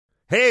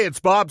Hey, it's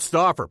Bob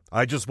Stauffer.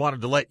 I just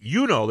wanted to let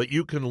you know that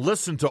you can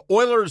listen to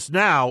Oilers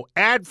Now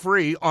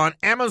ad-free on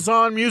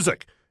Amazon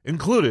Music,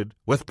 included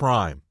with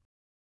Prime.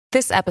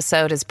 This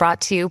episode is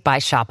brought to you by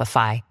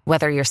Shopify.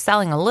 Whether you're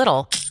selling a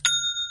little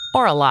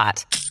or a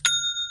lot,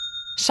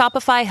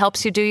 Shopify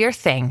helps you do your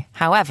thing,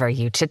 however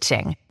you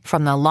cha-ching.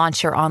 From the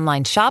launch your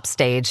online shop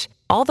stage,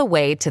 all the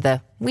way to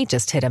the we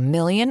just hit 1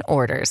 million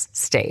orders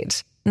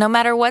stage. No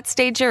matter what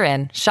stage you're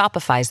in,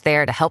 Shopify's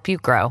there to help you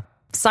grow.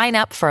 Sign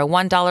up for a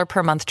 $1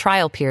 per month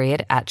trial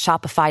period at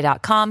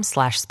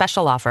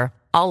shopify.com/special offer,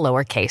 all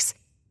lowercase.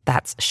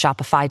 That's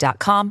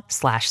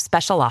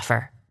shopify.com/special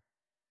offer.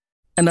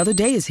 Another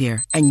day is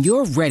here, and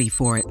you're ready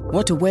for it.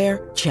 What to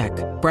wear? Check.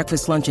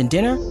 Breakfast, lunch, and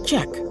dinner?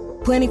 Check.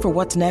 Planning for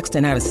what's next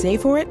and how to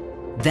save for it?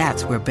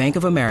 That's where Bank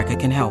of America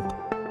can help.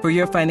 For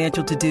your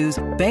financial to-dos,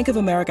 Bank of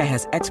America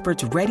has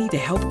experts ready to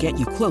help get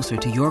you closer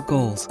to your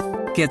goals.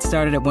 Get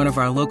started at one of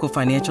our local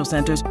financial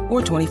centers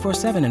or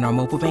 24/7 in our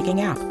mobile banking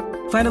app.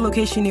 Find a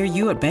location near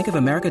you at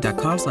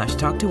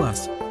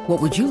bankofamerica.com/talktous. What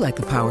would you like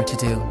the power to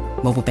do?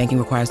 Mobile banking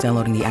requires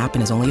downloading the app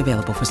and is only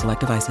available for select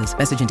devices.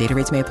 Message and data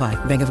rates may apply.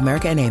 Bank of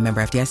America N.A.,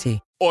 member FDIC.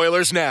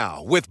 Oilers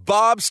Now with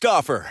Bob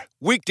Stauffer.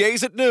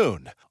 Weekdays at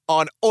noon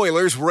on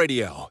Oilers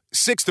Radio,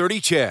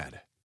 630 CHED.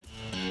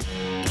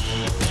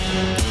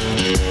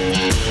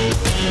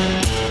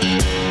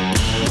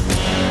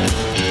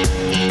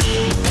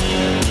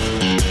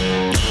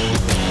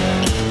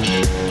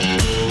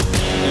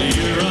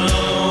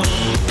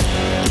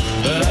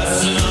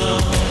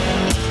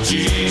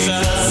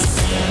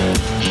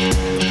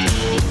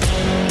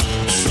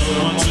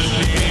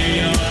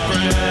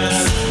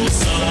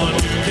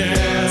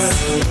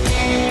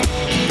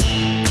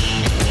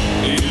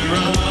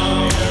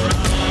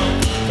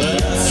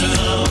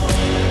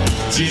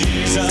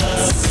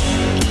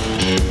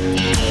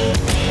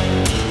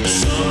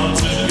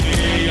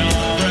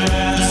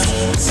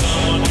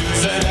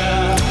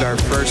 Our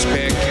first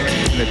pick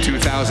in the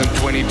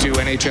 2022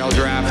 NHL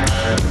Draft.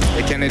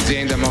 Les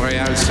Canadiens de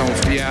Montréal sont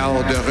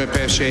fiers de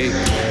repêcher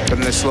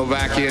from the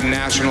Slovakian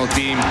national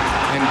team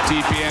and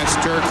TPS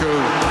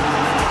Turku,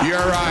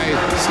 Juraj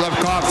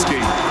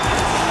Slafkovský.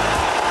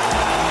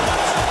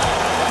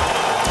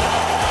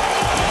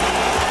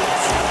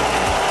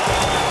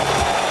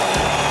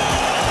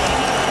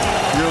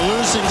 You're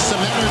losing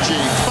some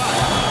energy, but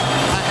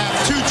I have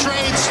 2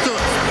 trades to...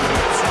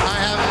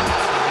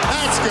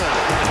 That's good.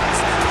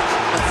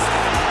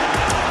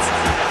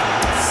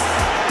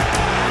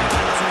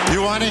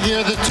 You want to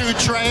hear the 2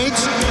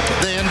 trades?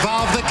 They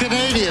involve the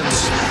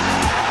Canadians.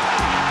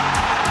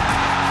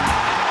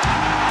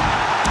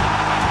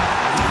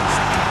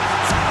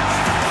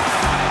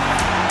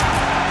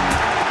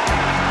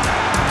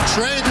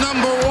 Trade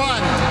number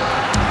 1.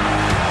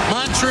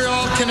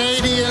 Montreal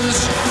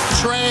Canadiens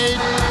trade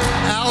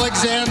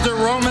Alexander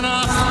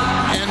Romanov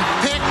and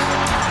pick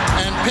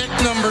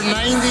number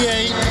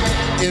 98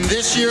 in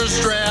this year's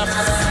draft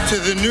to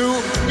the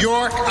New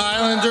York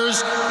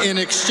Islanders in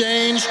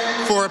exchange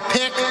for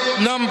pick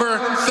number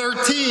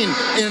 13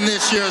 in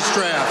this year's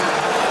draft.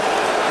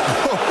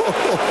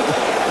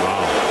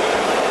 Wow.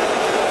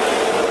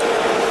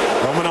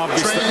 Romanov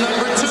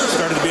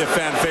started to be a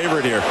fan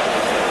favorite here.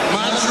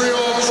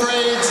 Montreal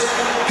trades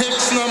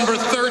picks number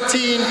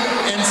 13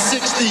 and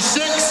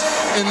 66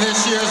 in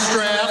this year's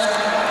draft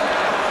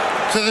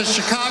to the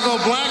Chicago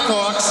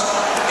Blackhawks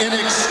in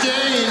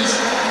exchange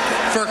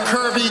for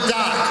Kirby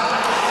Dach.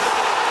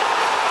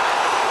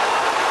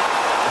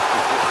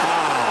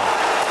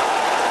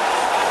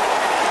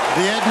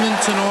 The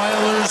Edmonton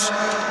Oilers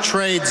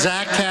trade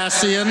Zach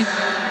Kassian,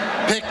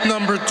 pick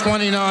number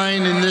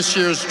 29 in this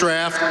year's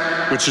draft,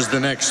 which is the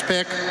next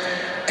pick.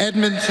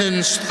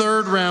 Edmonton's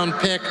 3rd round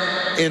pick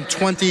in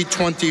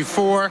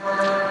 2024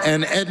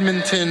 and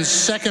Edmonton's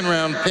 2nd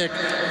round pick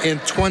in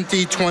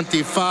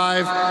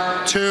 2025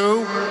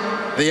 to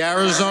the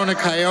Arizona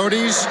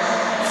Coyotes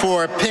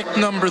for pick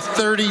number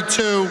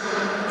 32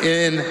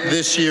 in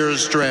this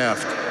year's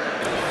draft.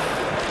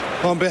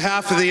 On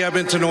behalf of the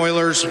Edmonton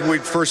Oilers,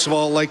 we'd first of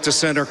all like to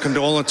send our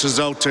condolences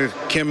out to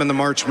Kim and the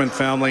Marchment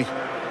family.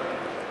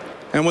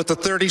 And with the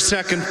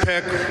 32nd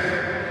pick,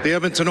 the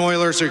Edmonton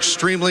Oilers are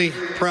extremely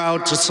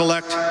proud to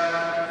select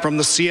from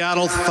the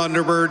Seattle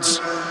Thunderbirds,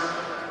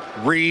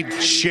 Reed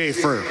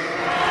Schaefer.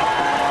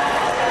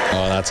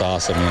 Oh, that's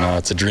awesome. You know,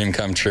 it's a dream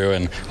come true.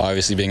 And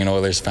obviously being an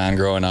Oilers fan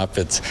growing up,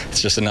 it's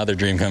just another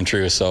dream come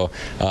true. So,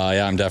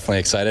 yeah, I'm definitely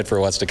excited for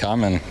what's to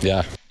come. And,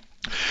 yeah.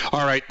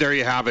 All right, there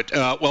you have it.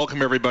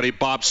 Welcome, everybody.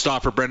 Bob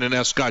Stauffer, Brendan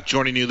Escott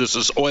joining you. This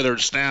is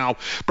Oilers Now,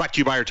 brought to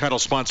you by our title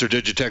sponsor,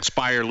 Digitex.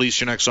 Buy or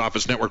lease your next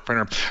office network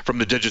printer from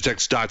the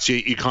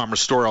Digitex.ca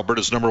e-commerce store,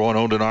 Alberta's #1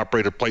 owned and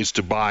operated place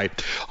to buy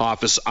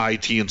office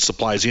IT and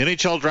supplies. The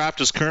NHL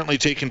draft is currently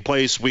taking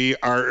place. We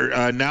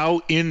are now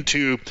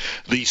into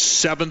the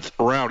 7th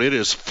round. It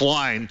is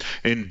flying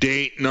in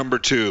day number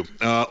 2.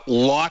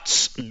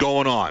 Lots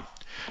going on.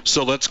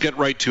 So let's get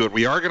right to it.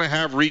 We are going to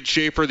have Reed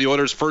Schaefer, the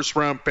Oilers'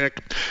 first-round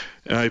pick,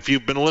 If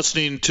you've been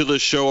listening to the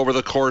show over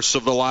the course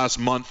of the last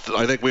month,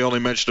 I think we only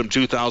mentioned him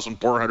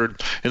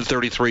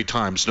 2,433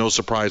 times. No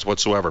surprise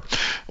whatsoever.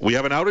 We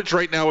have an outage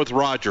right now with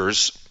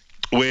Rogers,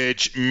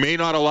 which may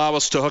not allow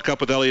us to hook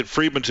up with Elliot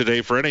Friedman today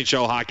for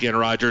NHL Hockey on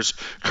Rogers,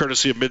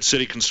 courtesy of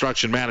Mid-City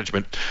Construction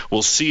Management.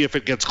 We'll see if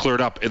it gets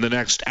cleared up in the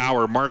next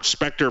hour. Mark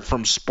Spector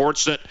from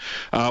Sportsnet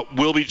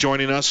will be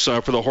joining us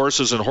for the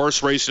horses and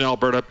horse racing in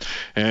Alberta.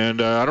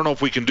 And I don't know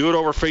if we can do it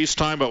over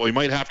FaceTime, but we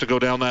might have to go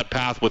down that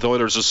path with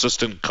Oilers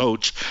assistant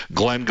coach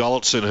Glenn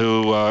Gulutzan,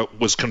 who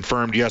was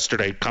confirmed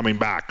yesterday coming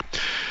back.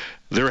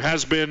 There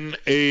has been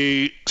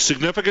a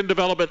significant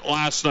development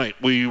last night.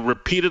 We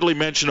repeatedly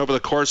mentioned over the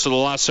course of the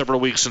last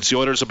several weeks since the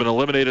Oilers have been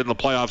eliminated in the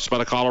playoffs by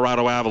the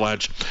Colorado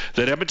Avalanche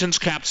that Edmonton's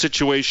cap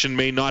situation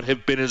may not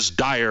have been as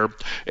dire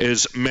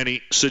as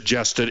many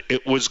suggested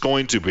it was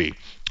going to be.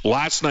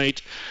 Last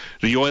night,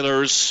 the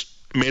Oilers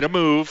made a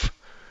move.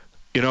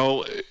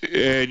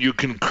 And you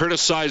can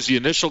criticize the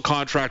initial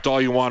contract all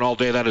you want all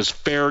day. That is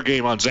fair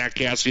game on Zach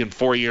Kassian,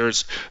 4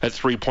 years at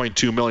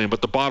 $3.2 million.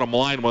 But the bottom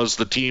line was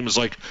the team's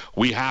like,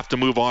 we have to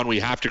move on. We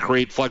have to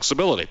create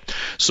flexibility.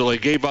 So they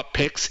gave up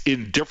picks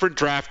in different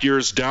draft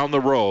years down the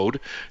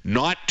road,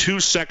 not 2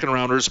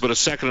 second-rounders, but a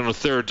second and a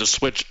third to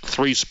switch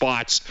 3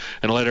 spots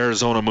and let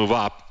Arizona move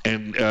up.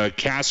 And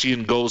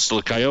Kassian goes to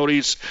the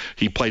Coyotes.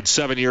 He played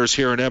 7 years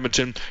here in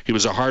Edmonton. He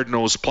was a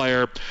hard-nosed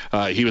player.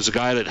 He was a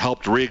guy that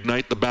helped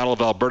reignite the Battle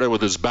of Alberta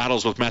with his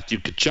battles with Matthew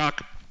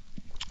Tkachuk.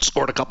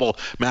 Scored a couple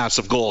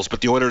massive goals, but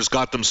the Oilers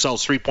got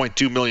themselves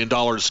 $3.2 million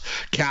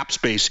cap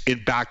space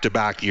in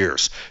back-to-back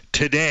years.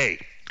 Today,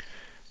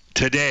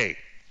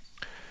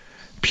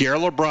 Pierre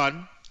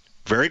LeBrun,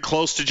 very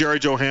close to Jerry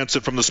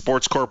Johansson from the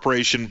Sports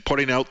Corporation,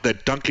 putting out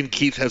that Duncan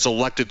Keith has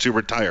elected to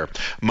retire.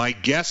 My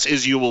guess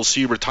is you will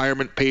see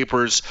retirement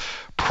papers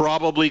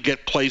probably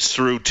get placed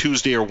through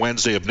Tuesday or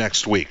Wednesday of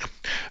next week.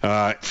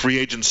 Free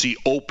agency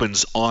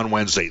opens on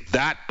Wednesday.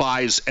 That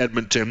buys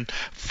Edmonton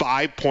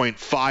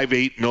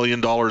 $5.58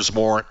 million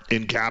more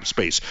in cap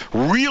space.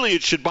 Really,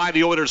 it should buy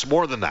the Oilers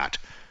more than that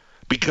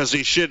because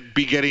they should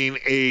be getting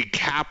a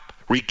cap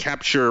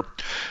recapture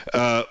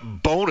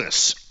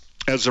bonus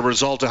as a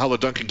result of how the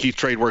Duncan Keith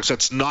trade works.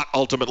 That's not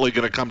ultimately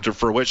going to come to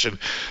fruition.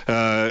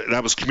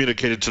 That was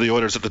communicated to the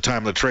Oilers at the time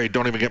of the trade.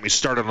 Don't even get me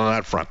started on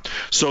that front.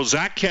 So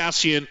Zach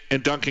Kassian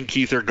and Duncan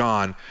Keith are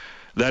gone.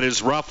 That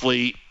is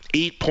roughly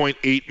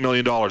 $8.8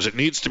 million. It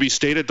needs to be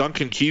stated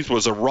Duncan Keith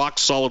was a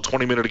rock-solid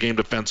 20-minute-a-game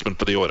defenseman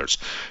for the Oilers.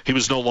 He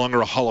was no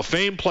longer a Hall of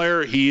Fame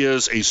player. He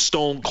is a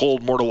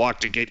stone-cold mortal walk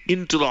to get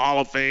into the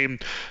Hall of Fame.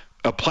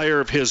 A player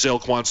of his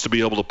ilk wants to be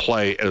able to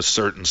play at a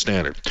certain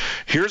standard.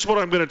 Here's what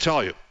I'm going to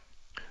tell you.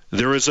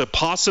 There is a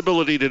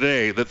possibility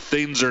today that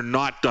things are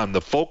not done.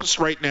 The focus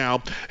right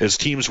now, as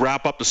teams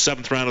wrap up the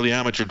 7th round of the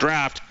amateur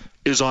draft,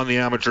 is on the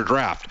amateur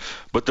draft.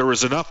 But there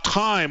is enough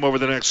time over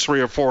the next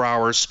 3 or 4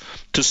 hours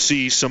to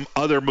see some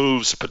other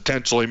moves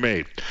potentially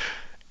made.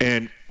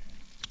 And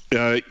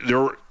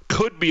there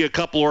could be a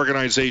couple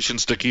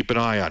organizations to keep an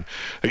eye on.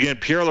 Again,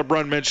 Pierre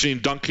LeBrun mentioning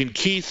Duncan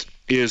Keith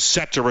is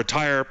set to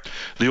retire.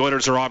 The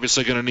Oilers are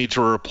obviously going to need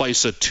to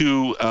replace a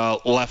 2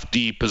 left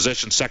D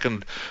position,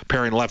 second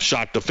pairing left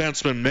shot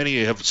defenseman.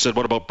 Many have said,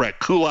 what about Brett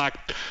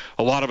Kulak?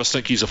 A lot of us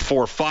think he's a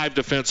 4-5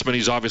 defenseman.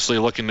 He's obviously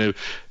looking to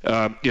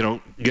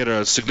get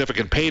a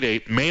significant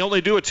payday. May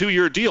only do a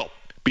 2-year deal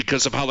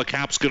because of how the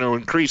cap's going to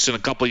increase in a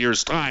couple of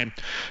years' time.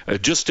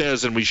 Just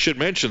as, and we should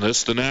mention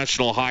this, the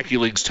National Hockey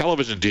League's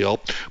television deal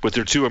with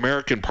their 2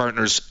 American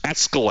partners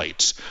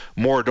escalates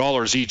more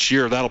dollars each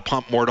year. That'll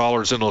pump more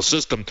dollars into the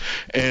system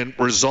and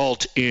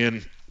result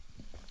in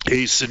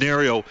a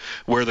scenario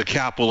where the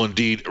cap will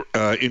indeed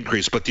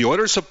increase. But the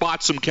Oilers have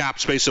bought some cap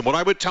space, and what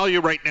I would tell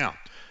you right now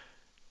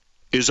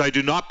is I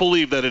do not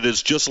believe that it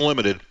is just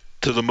limited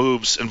to the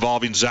moves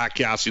involving Zach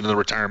Kassian and the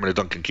retirement of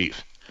Duncan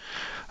Keith.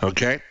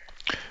 Okay?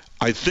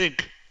 I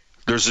think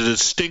there's a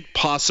distinct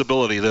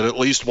possibility that at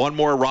least one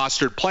more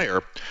rostered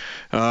player,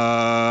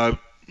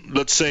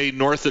 let's say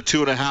north of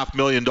 $2.5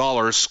 million,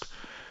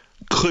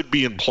 could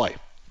be in play.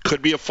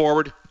 Could be a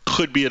forward,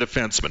 could be a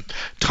defenseman.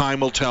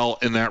 Time will tell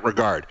in that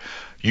regard.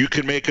 You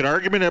can make an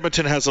argument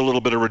Edmonton has a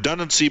little bit of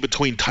redundancy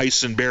between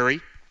Tyson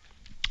Barrie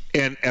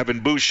and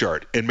Evan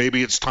Bouchard, and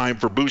maybe it's time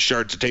for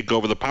Bouchard to take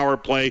over the power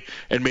play,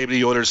 and maybe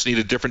the Oilers need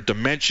a different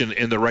dimension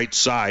in the right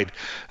side,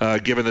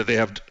 given that they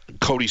have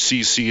Cody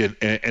Ceci and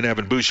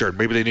Evan Bouchard.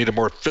 Maybe they need a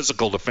more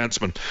physical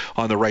defenseman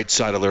on the right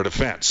side of their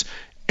defense.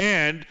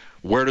 And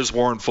where does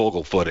Warren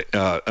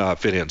Foegele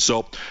fit in?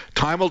 So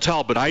time will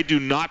tell, but I do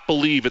not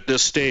believe at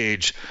this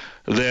stage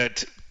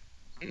that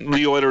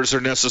the Oilers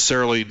are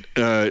necessarily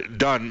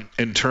done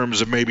in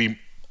terms of maybe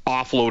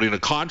offloading a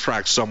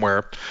contract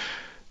somewhere.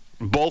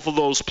 Both of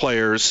those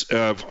players,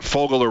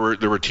 Foegele,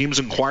 there were teams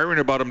inquiring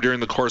about him during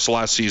the course of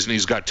last season.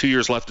 He's got 2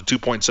 years left at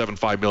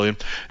 $2.75 million.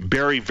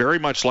 Barrie very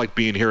much like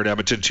being here at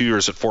Edmonton, 2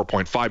 years at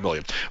 $4.5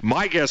 million.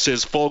 My guess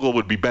is Foegele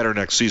would be better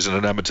next season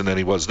in Edmonton than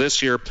he was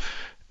this year.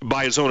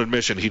 By his own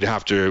admission, he'd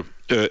have to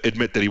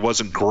admit that he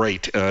wasn't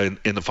great in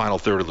the final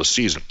third of the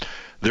season.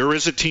 There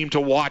is a team to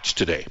watch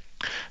today.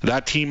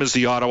 That team is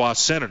the Ottawa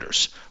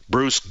Senators.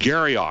 Bruce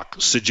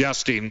Garriock,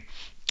 suggesting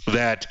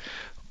that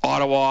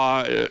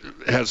Ottawa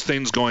has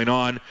things going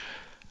on.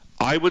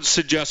 I would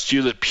suggest to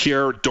you that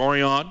Pierre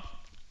Dorion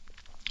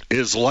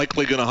is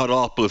likely going to huddle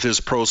up with his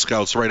pro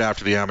scouts right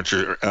after the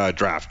amateur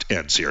draft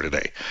ends here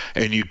today.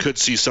 And you could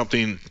see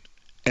something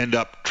end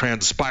up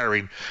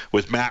transpiring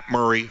with Matt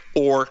Murray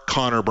or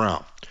Connor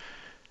Brown.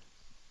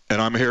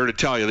 And I'm here to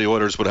tell you the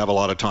Oilers would have a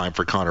lot of time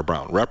for Connor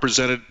Brown.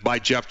 Represented by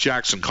Jeff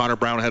Jackson, Connor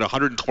Brown had a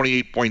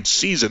 128-point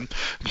season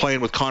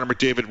playing with Connor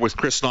McDavid with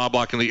Chris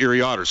Knobloch and the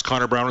Erie Otters.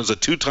 Connor Brown is a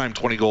two-time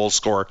 20-goal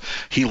scorer.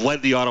 He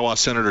led the Ottawa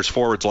Senators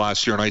forwards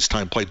last year in ice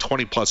time, played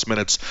 20-plus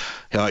minutes.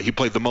 He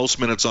played the most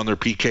minutes on their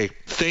PK.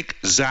 Think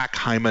Zach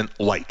Hyman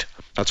light.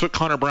 That's what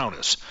Connor Brown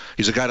is.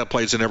 He's a guy that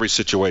plays in every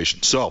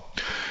situation. So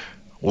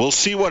we'll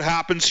see what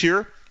happens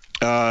here.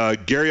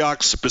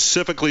 Garriock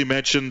specifically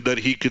mentioned that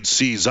he could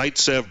see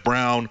Zaitsev,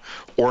 Brown,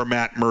 or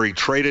Matt Murray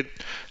traded.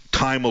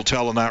 Time will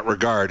tell in that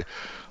regard.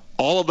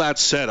 All of that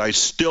said, I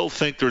still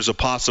think there's a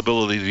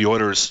possibility the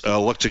Oilers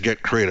look to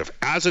get creative.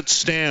 As it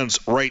stands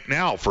right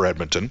now for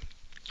Edmonton,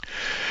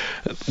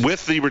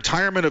 with the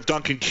retirement of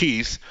Duncan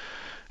Keith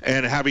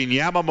and having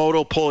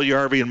Yamamoto,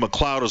 Puljujarvi, and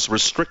McLeod as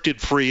restricted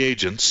free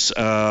agents,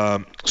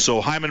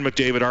 so Hyman,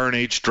 McDavid,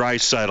 RNH,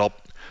 Draisaitl,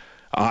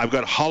 I've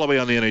got Holloway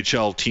on the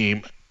NHL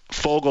team,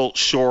 Fogle,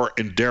 Shore,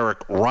 and Derek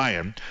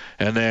Ryan,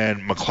 and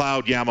then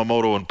McLeod,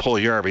 Yamamoto, and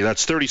Puljujarvi.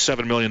 That's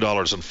 $37 million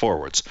in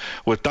forwards.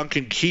 With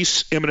Duncan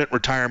Keith's imminent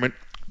retirement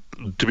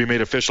to be made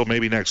official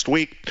maybe next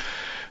week,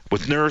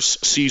 with Nurse,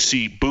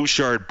 Ceci,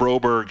 Bouchard,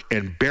 Broberg,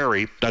 and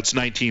Barry, that's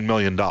 $19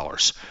 million.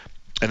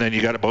 And then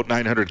you got about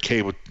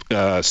 $900K with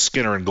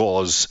Skinner in goal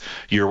as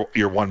your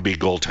 1B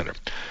goaltender.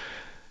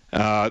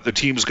 The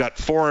team's got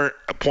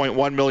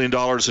 $4.1 million in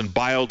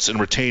buyouts and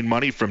retained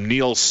money from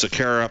Neil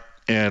Sekera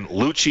and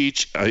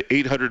Lucic,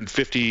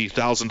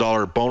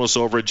 $850,000 bonus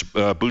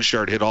overage.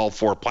 Bouchard hit all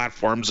four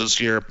platforms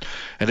this year,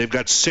 and they've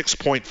got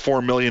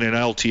 $6.4 million in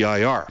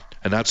LTIR,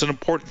 and that's an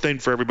important thing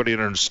for everybody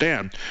to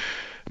understand,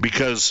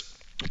 because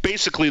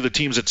basically the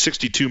team's at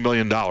 $62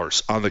 million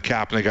on the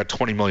cap, and they got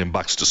 $20 million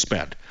to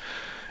spend.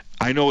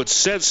 I know it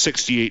says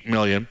 $68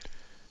 million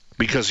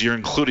because you're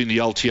including the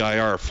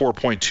LTIR,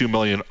 $4.2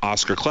 million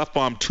Oscar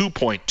Klefbom,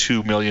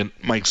 $2.2 million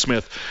Mike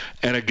Smith.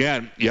 And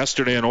again,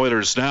 yesterday on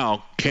Oilers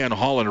Now, Ken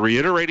Holland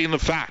reiterating the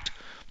fact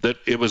that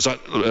it was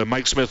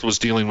Mike Smith was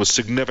dealing with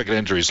significant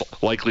injuries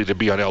likely to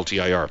be on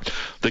LTIR.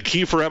 The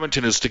key for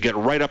Edmonton is to get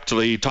right up to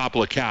the top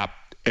of the cap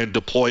and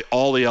deploy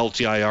all the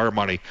LTIR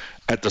money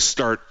at the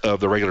start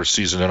of the regular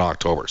season in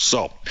October.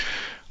 So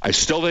I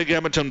still think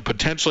Edmonton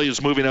potentially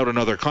is moving out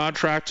another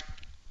contract.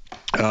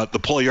 The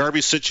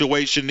Puljujarvi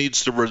situation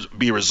needs to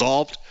be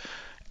resolved,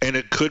 and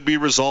it could be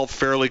resolved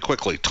fairly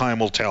quickly. Time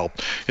will tell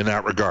in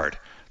that regard.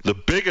 The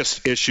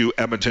biggest issue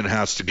Edmonton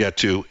has to get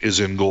to is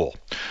in goal.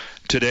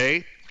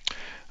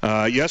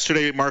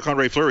 Yesterday,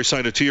 Marc-Andre Fleury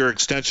signed a 2-year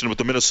extension with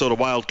the Minnesota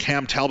Wild.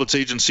 Cam Talbot's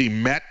agency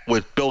met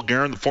with Bill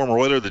Guerin, the former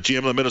Oiler, the GM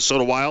of the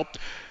Minnesota Wild.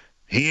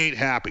 He ain't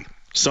happy.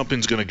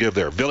 Something's going to give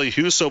there. Ville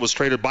Husso was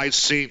traded by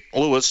St.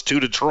 Louis to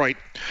Detroit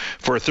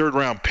for a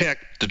third-round pick.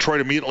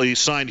 Detroit immediately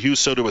signed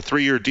Husso to a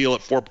 3-year deal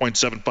at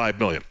 $4.75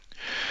 million.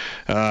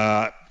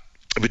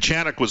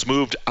 Vacanek was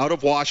moved out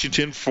of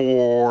Washington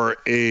for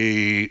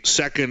a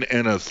second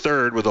and a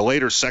third, with a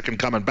later second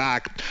coming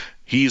back.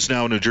 He's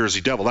now a New Jersey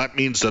Devil. That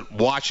means that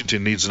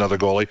Washington needs another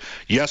goalie.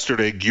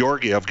 Yesterday,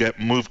 Georgiev got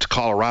moved to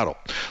Colorado.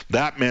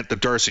 That meant that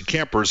Darcy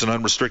Kemper is an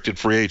unrestricted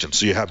free agent.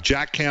 So you have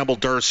Jack Campbell,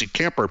 Darcy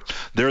Kemper.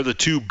 They're the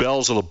two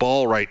bells of the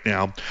ball right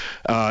now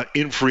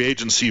in free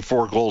agency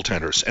for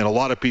goaltenders. And a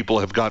lot of people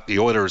have got the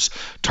Oilers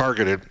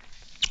targeted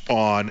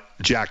on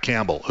Jack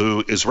Campbell,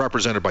 who is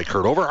represented by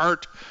Kurt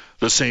Overhart,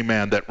 the same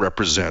man that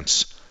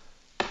represents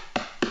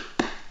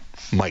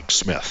Mike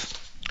Smith.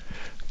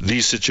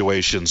 These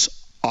situations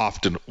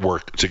often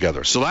work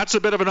together. So that's a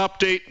bit of an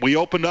update. We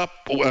opened up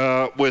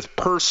with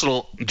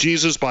Personal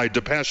Jesus by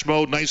Depeche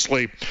Mode,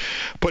 nicely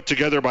put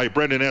together by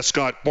Brendan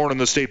Escott, born in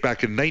the state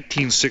back in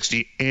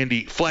 1960.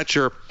 Andy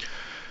Fletcher,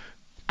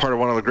 part of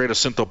one of the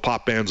greatest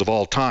synth-pop bands of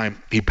all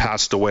time. He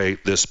passed away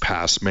this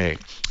past May.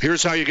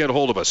 Here's how you get a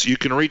hold of us. You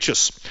can reach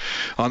us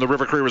on the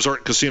River Cree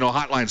Resort Casino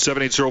hotline,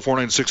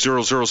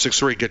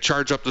 780-496-0063. Get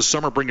charged up this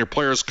summer. Bring your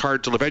player's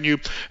card to the venue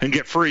and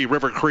get free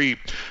River Cree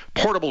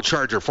portable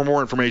charger. For more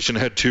information,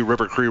 head to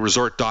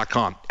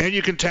rivercreeresort.com. And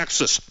you can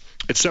text us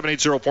at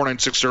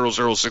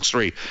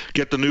 780-496-0063.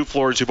 Get the new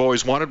floors you've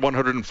always wanted,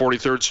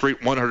 143rd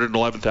Street,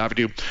 111th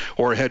Avenue,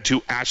 or head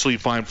to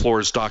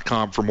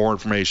ashleyfinefloors.com for more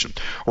information.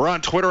 We're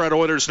on Twitter at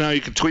Oilers Now.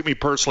 You can tweet me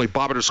personally,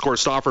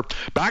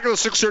 Bob_Stauffer. Back at the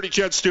 630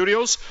 CHED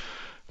Studios,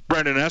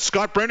 Brendan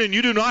Escott. Brendan,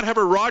 you do not have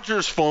a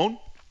Rogers phone,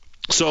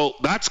 so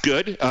that's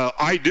good.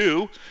 I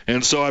do,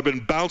 and so I've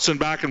been bouncing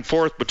back and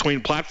forth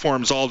between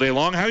platforms all day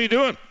long. How you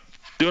doing?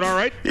 Doing all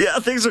right? Yeah,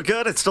 things are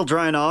good. It's still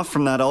drying off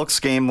from that Elks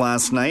game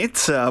last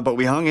night, but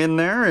we hung in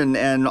there,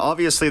 and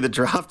obviously the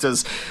draft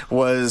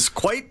was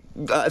quite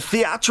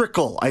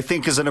theatrical, I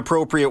think is an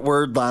appropriate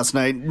word last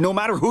night, no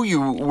matter who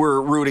you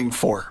were rooting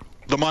for.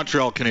 The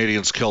Montreal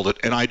Canadiens killed it,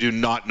 and I do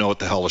not know what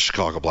the hell the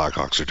Chicago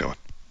Blackhawks are doing.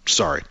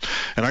 Sorry.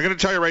 And I'm going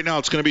to tell you right now,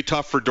 it's going to be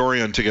tough for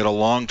Dorian to get a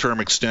long-term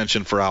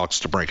extension for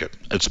Alex DeBrincat.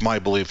 It's my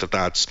belief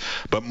that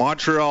but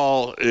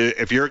Montreal,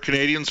 if you're a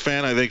Canadiens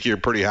fan, I think you're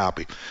pretty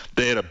happy.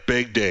 They had a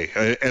big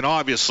day. And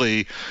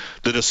obviously,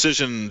 the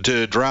decision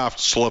to draft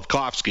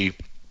Slafkovsky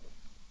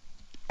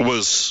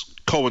was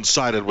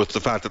coincided with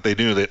the fact that they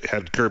knew they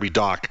had Kirby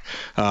Dach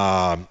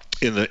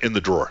in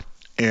the drawer.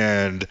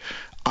 And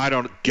I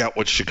don't get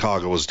what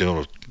Chicago was doing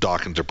with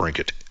Dach and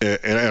DeBrincat.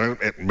 And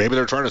maybe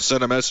they're trying to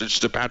send a message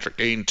to Patrick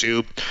Kane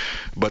too,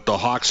 but the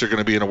Hawks are going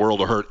to be in a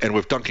world of hurt. And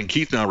with Duncan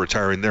Keith now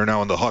retiring, they're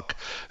now on the hook.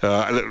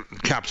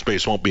 Cap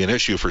space won't be an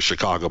issue for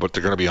Chicago, but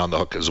they're going to be on the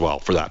hook as well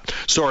for that.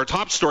 So our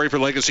top story for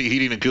Legacy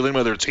Heating and Cooling,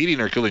 whether it's heating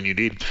or cooling you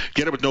need,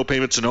 get it with no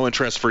payments and no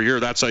interest for a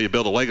year. That's how you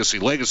build a legacy.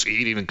 Legacy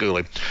Heating and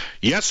Cooling.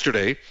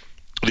 Yesterday,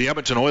 the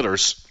Edmonton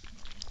Oilers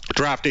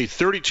draft a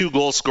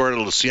 32-goal scorer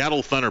to the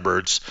Seattle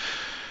Thunderbirds.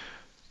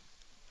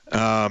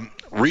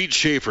 Reed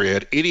Schaefer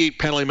had 88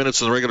 penalty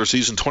minutes in the regular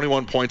season,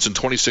 21 points in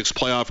 26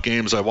 playoff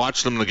games. I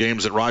watched them in the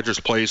games at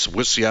Rogers Place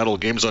with Seattle,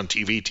 games on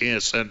TV.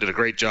 TSN did a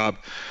great job.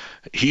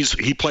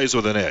 He plays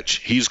with an edge.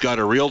 He's got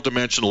a real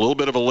dimension, a little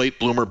bit of a late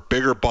bloomer,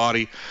 bigger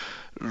body.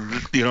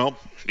 You know,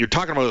 you're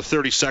talking about a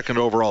 32nd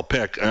overall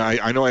pick.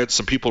 I know I had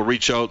some people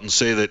reach out and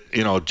say that,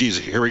 you know, geez,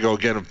 here we go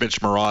again with Mitch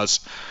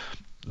Moroz.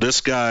 This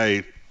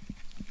guy,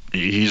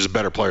 he's a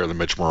better player than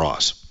Mitch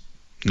Moroz.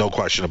 No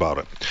question about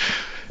it.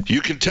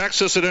 You can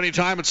text us at any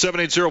time at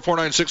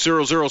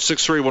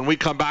 780-496-0063 when we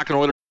come back and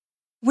order.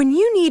 When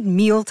you need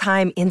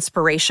mealtime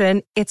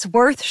inspiration, it's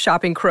worth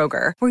shopping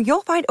Kroger, where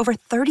you'll find over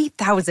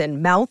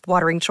 30,000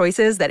 mouth-watering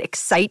choices that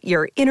excite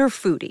your inner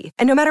foodie.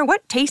 And no matter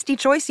what tasty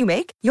choice you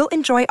make, you'll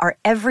enjoy our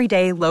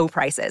everyday low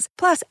prices,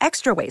 plus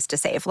extra ways to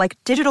save, like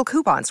digital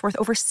coupons worth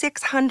over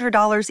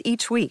 $600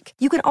 each week.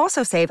 You can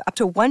also save up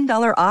to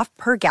 $1 off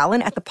per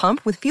gallon at the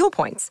pump with fuel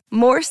points.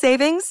 More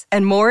savings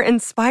and more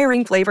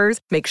inspiring flavors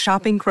make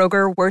shopping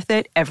Kroger worth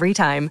it every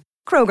time.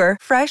 Kroger,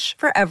 fresh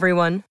for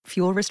everyone.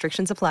 Fuel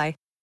restrictions apply.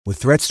 With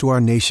threats to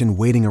our nation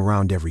waiting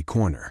around every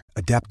corner,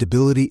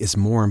 adaptability is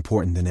more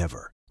important than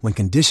ever. When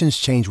conditions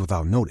change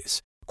without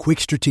notice, quick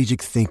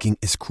strategic thinking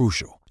is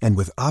crucial. And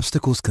with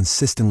obstacles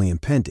consistently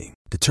impending,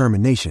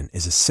 determination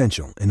is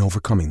essential in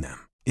overcoming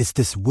them. It's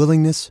this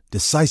willingness,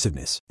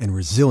 decisiveness, and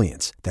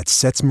resilience that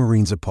sets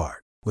Marines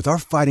apart. With our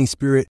fighting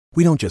spirit,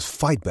 we don't just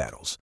fight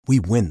battles, we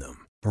win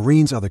them.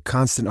 Marines are the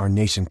constant our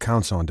nation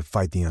counts on to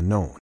fight the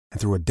unknown.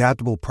 And through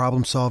adaptable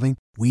problem solving,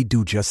 we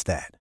do just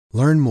that.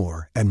 Learn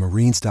more at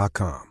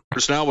marines.com.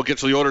 Now we'll get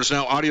to the Oilers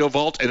Now Audio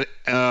Vault and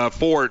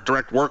for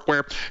Direct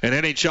Workwear and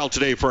NHL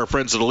Today for our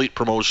friends at Elite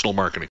Promotional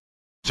Marketing.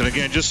 And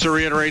again, just to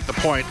reiterate the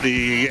point,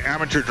 the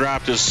amateur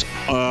draft is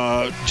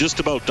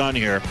just about done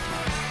here.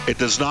 It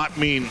does not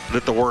mean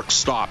that the work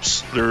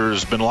stops.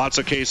 There's been lots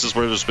of cases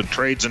where there's been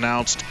trades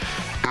announced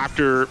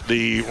after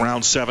the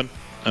round 7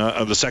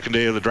 of the second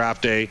day of the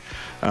draft day.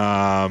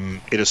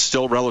 It is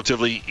still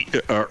relatively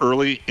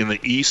early in the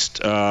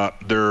East.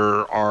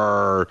 There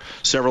are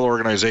several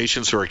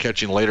organizations who are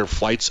catching later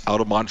flights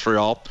out of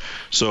Montreal.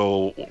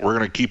 So we're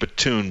going to keep it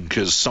tuned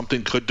because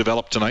something could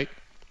develop tonight.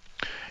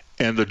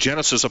 And the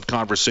genesis of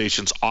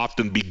conversations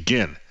often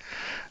begin.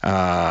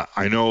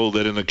 I know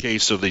that in the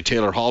case of the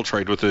Taylor Hall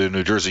trade with the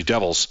New Jersey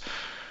Devils,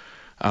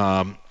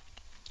 there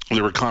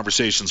were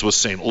conversations with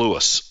St.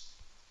 Louis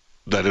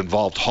that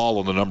involved Hall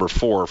on the number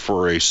 4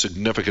 for a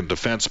significant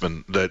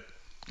defenseman that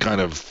kind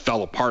of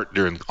fell apart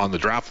on the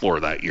draft floor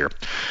that year.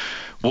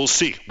 We'll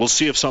see. We'll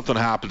see if something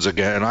happens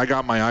again. And I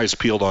got my eyes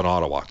peeled on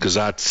Ottawa because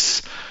I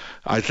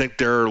think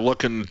they're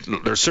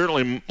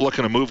certainly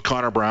looking to move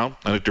Connor Brown.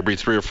 I think there'll be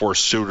 3 or 4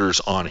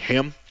 suitors on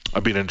him.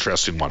 That'd be an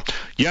interesting one.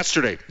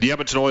 Yesterday, the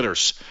Edmonton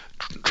Oilers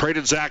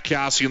traded Zach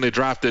Kassian. They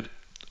drafted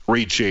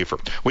Reed Schaefer.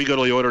 We go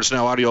to the Oilers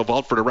Now Audio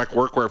Vault for Direct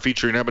Workwear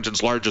featuring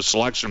Edmonton's largest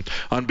selection,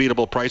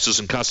 unbeatable prices,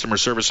 and customer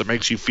service that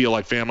makes you feel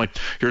like family.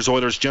 Here's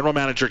Oilers General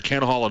Manager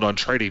Ken Holland on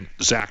trading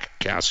Zach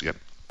Kassian.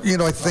 You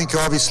know, I think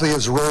obviously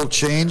his role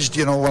changed.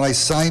 You know, when I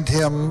signed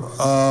him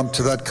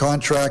to that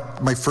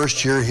contract my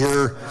first year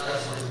here,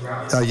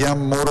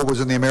 Yamamoto was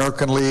in the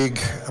American League,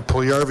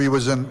 Puljujärvi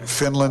was in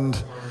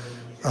Finland,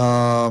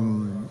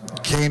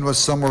 Kane was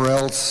somewhere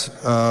else,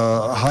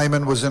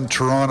 Hyman was in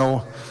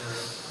Toronto.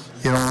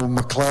 You know,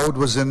 McLeod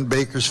was in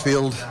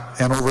Bakersfield,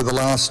 and over the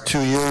last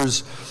 2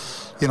 years,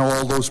 you know,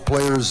 all those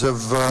players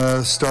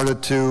have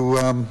started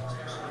to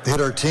hit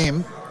our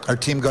team. Our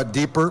team got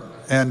deeper,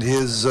 and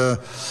his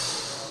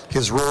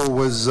role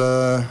was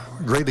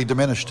greatly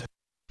diminished.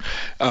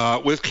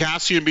 With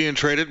Kassian being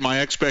traded,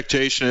 my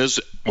expectation is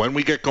when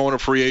we get going to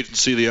free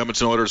agency, the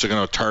Edmonton Oilers are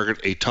going to target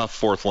a tough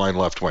fourth-line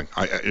left wing.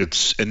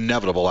 It's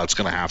inevitable that's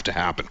going to have to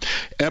happen.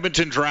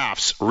 Edmonton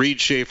drafts, Reed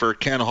Schaefer,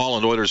 Ken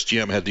Holland, Oilers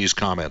GM had these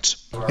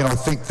comments. You know, I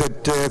think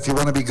that if you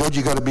want to be good,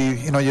 you got to be,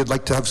 you know, you'd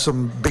like to have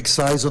some big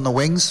size on the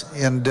wings.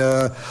 And,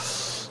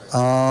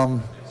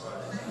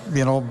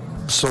 you know,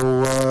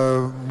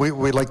 so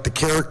we like the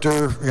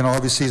character. You know,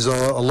 obviously he's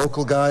a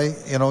local guy.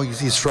 You know,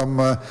 he's from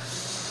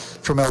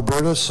from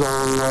Alberta, so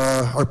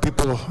our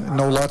people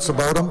know lots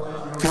about him.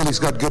 Feel he's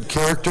got good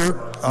character.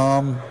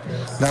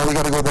 Now we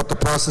got to go about the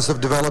process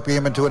of developing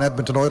him into an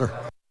Edmonton Oiler.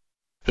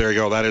 There you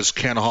go. That is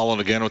Ken Holland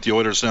again with the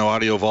Oilers Now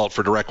Audio Vault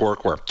for Direct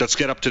Workwear. Let's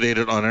get up to date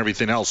on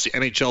everything else. The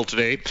NHL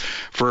Today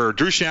for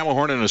Drew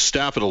Shamahorn and his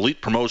staff at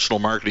Elite Promotional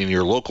Marketing,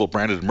 your local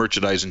branded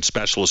merchandising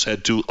specialist.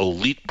 Head to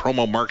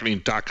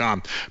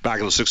ElitePromoMarketing.com. Back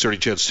in the 630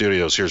 CHED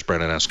Studios, here's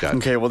Brendan Escott.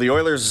 Okay, well, the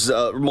Oilers'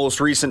 most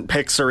recent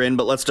picks are in,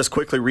 but let's just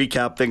quickly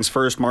recap things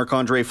first.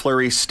 Marc-Andre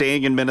Fleury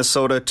staying in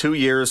Minnesota 2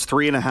 years,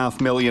 $3.5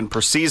 million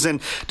per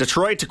season.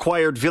 Detroit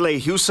acquired Ville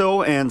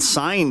Husso and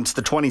signed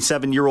the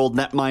 27-year-old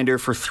netminder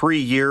for 3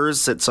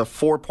 years. It's a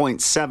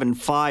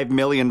 $4.75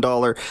 million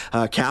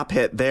cap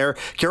hit there.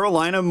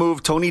 Carolina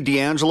moved Tony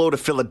DeAngelo to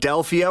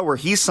Philadelphia, where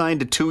he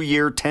signed a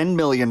 2-year, $10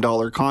 million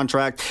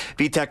contract.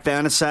 Vitek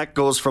Vanacek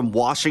goes from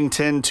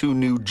Washington to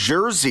New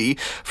Jersey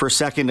for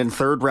second and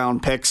third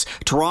round picks.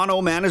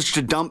 Toronto managed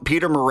to dump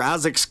Peter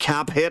Mrazek's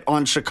cap hit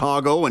on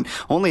Chicago and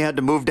only had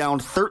to move down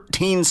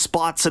 13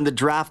 spots in the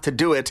draft to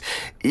do it.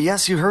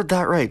 Yes, you heard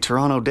that right.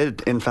 Toronto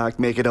did, in fact,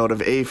 make it out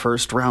of a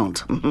first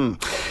round.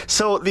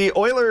 So the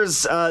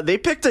Oilers, they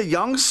picked a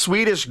young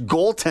Swedish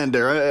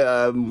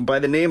goaltender by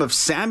the name of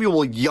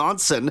Samuel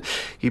Jansson.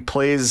 He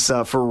plays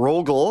for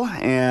Rögle,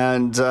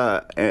 and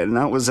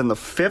that was in the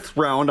 5th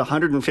round,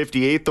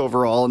 158th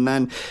overall. And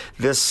then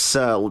this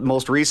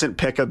most recent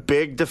pick, a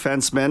big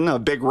defenseman, a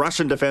big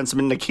Russian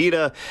defenseman,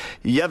 Nikita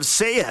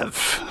Yevseyev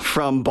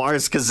from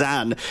Bars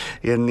Kazan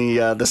in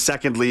the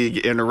second league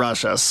in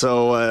Russia.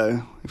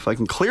 So if I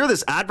can clear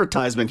this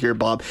advertisement here,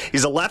 Bob,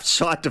 he's a left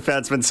shot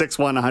defenseman, 6'1",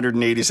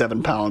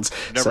 187 pounds.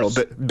 So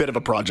a bit of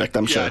a project,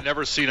 I'm sure. Yeah,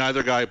 never seen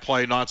either guy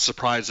play. Not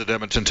surprised that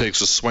Edmonton takes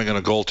a swing on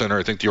a goaltender.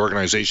 I think the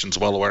organization's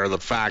well aware of the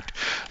fact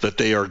that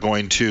they are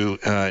going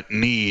to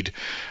need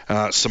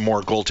some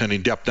more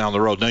goaltending depth down the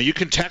road. Now, you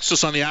can text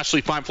us on the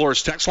Ashley Fine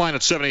Floors text line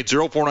at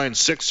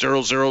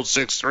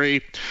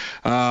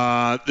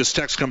 780-496-0063. This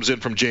text comes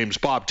in from James.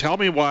 Bob, tell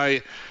me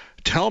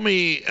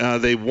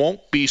they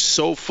won't be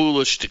so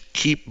foolish to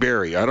keep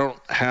Barrie. I don't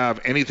have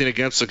anything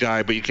against the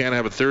guy, but you can't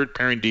have a third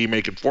pairing D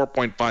making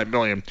 $4.5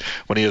 million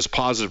when he has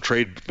positive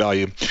trade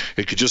value.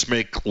 It could just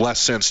make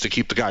less sense to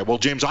keep the guy. Well,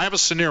 James, I have a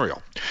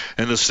scenario,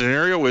 and the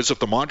scenario is if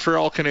the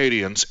Montreal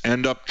Canadiens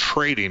end up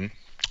trading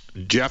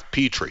Jeff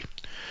Petrie,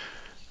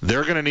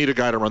 they're going to need a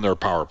guy to run their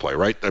power play,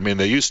 right? I mean,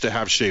 they used to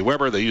have Shea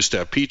Weber, they used to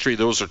have Petrie.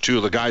 Those are two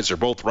of the guys. They're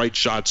both right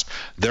shots.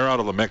 They're out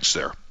of the mix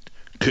there.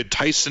 Could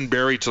Tyson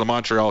Barrie to the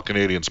Montreal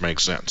Canadiens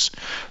make sense?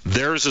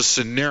 There's a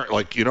scenario,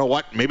 like, you know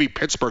what? Maybe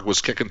Pittsburgh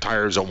was kicking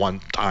tires at one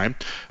time,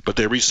 but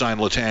they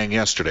re-signed Letang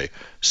yesterday.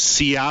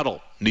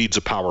 Seattle needs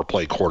a power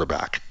play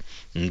quarterback.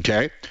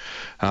 Okay?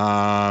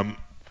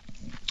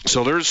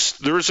 So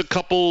there's a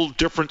couple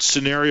different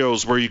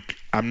scenarios where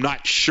I'm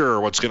not sure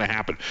what's going to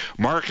happen.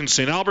 Mark in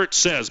St. Albert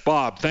says,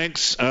 Bob,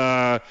 thanks.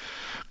 Go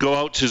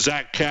out to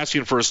Zach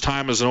Kassian for his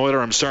time as an Oiler.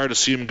 I'm sorry to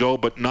see him go,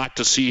 but not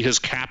to see his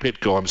cap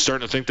hit go. I'm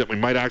starting to think that we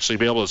might actually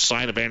be able to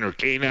sign Evander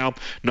Kane now.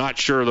 Not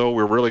sure, though.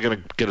 We're really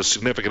going to get a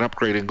significant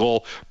upgrade in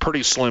goal.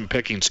 Pretty slim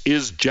pickings.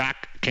 Is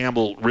Jack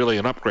Campbell really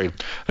an upgrade?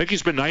 I think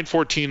he's been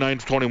 9-14,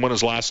 9-21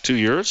 his last 2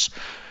 years.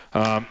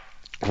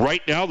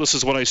 Right now, this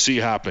is what I see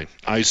happening.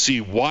 I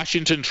see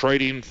Washington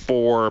trading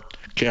for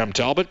Cam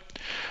Talbot.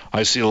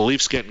 I see the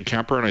Leafs getting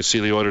Kemper, and I see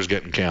the Oilers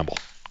getting Campbell,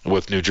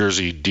 with New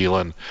Jersey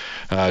dealing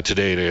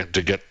today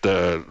to get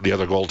the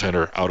other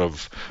goaltender out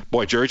of.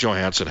 Boy, Jerry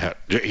Johansson had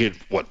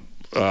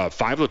 5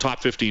 of the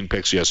top 15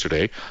 picks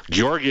yesterday.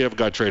 Georgiev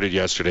got traded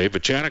yesterday.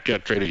 Vachanik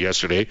got traded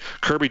yesterday.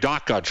 Kirby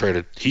Dach got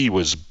traded. He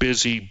was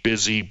busy.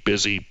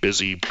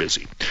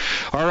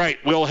 All right,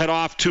 we'll head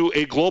off to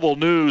a global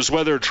news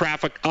weather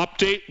traffic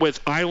update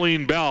with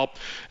Eileen Bell.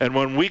 And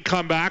when we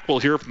come back, we'll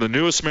hear from the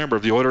newest member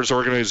of the Oilers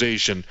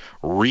organization,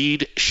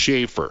 Reed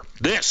Schaefer.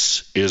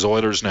 This is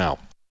Oilers Now.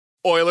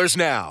 Oilers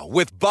Now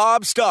with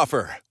Bob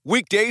Stauffer.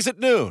 Weekdays at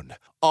noon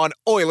on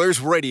Oilers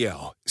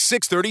Radio,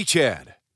 630 CHED.